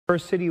Per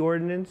city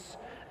ordinance,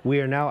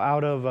 we are now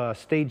out of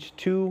stage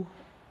 2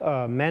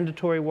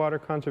 mandatory water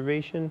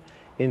conservation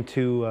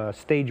into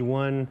stage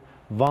 1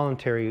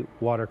 voluntary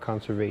water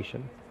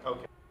conservation.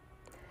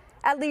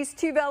 At least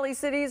 2 Valley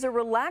cities are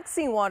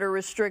relaxing water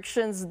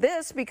restrictions.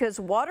 This because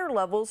water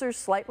levels are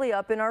slightly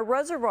up in our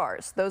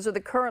reservoirs. Those are the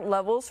current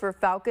levels for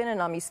Falcon and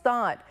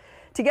Amistad.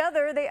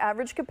 Together, the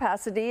average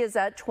capacity is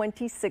at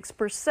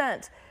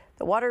 26%.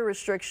 The water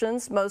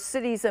restrictions most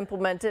cities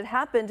implemented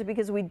happened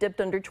because we dipped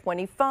under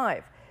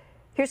 25.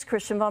 Here's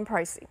Christian Von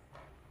Pricey.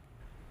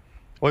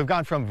 We've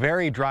gone from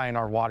very dry in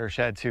our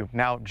watershed to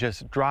now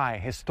just dry.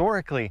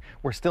 Historically,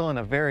 we're still in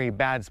a very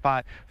bad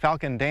spot.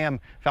 Falcon Dam,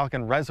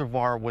 Falcon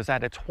Reservoir was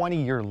at a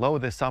 20-year low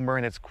this summer,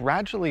 and it's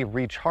gradually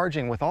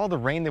recharging with all the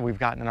rain that we've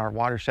gotten in our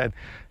watershed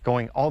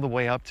going all the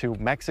way up to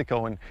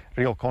Mexico and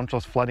Rio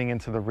Conchos flooding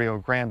into the Rio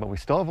Grande. But we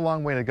still have a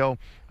long way to go.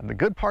 And the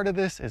good part of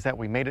this is that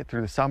we made it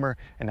through the summer,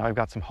 and now we've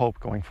got some hope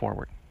going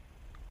forward.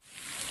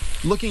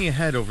 Looking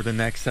ahead over the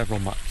next several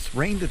months,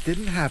 rain that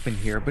didn't happen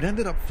here but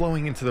ended up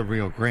flowing into the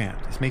Rio Grande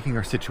is making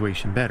our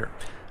situation better.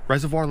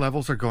 Reservoir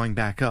levels are going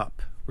back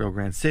up. Rio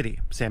Grande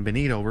City, San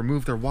Benito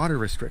removed their water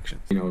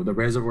restrictions. The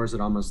reservoirs at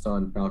Amistad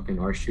and Falcon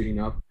are shooting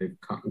up. They've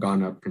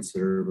gone up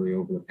considerably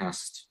over the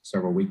past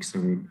several weeks,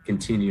 and we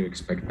continue to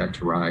expect that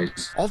to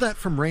rise. All that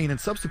from rain and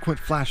subsequent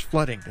flash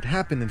flooding that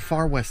happened in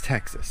far west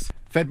Texas,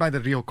 fed by the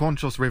Rio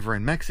Conchos River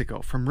in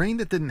Mexico from rain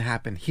that didn't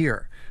happen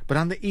here, but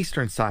on the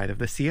eastern side of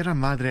the Sierra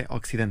Madre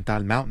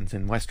Occidental Mountains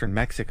in western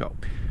Mexico.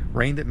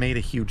 Rain that made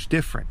a huge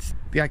difference.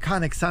 The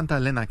iconic Santa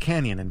Elena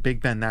Canyon and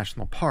Big Bend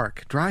National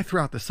Park dry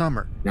throughout the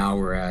summer. Now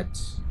we're at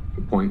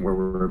the point where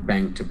we're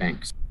bank to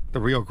banks. The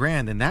Rio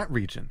Grande in that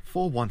region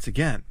full once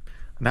again.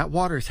 And that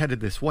water is headed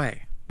this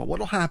way. But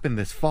what'll happen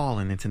this fall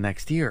and into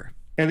next year?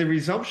 And the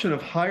resumption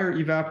of higher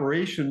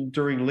evaporation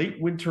during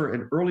late winter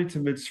and early to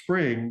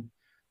mid-spring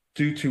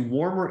due to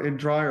warmer and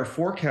drier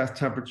forecast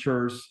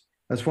temperatures,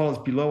 as well as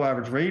below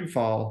average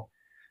rainfall,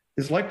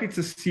 is likely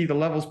to see the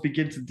levels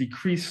begin to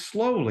decrease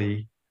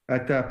slowly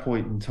at that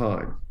point in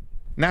time.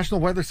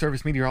 National Weather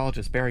Service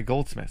meteorologist Barry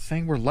Goldsmith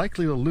saying we're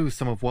likely to lose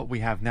some of what we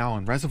have now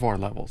in reservoir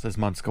levels as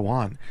months go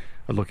on.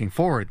 But looking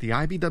forward, the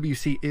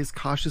IBWC is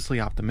cautiously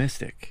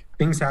optimistic.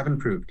 Things have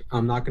improved.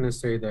 I'm not going to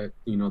say that,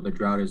 the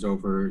drought is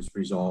over, is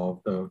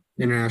resolved. The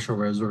international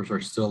reservoirs are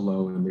still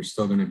low, and they're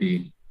still going to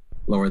be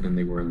lower than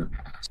they were in the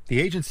past. The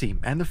agency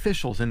and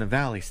officials in the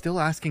valley still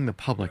asking the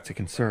public to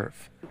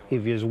conserve.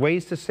 If there's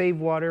ways to save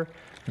water,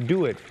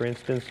 do it. For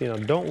instance,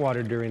 don't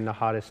water during the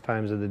hottest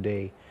times of the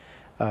day.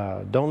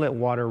 Don't let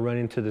water run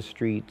into the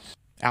streets.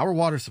 Our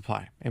water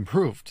supply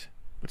improved,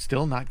 but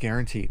still not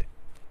guaranteed.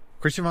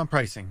 Christian Von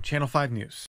Pricey, Channel 5 News.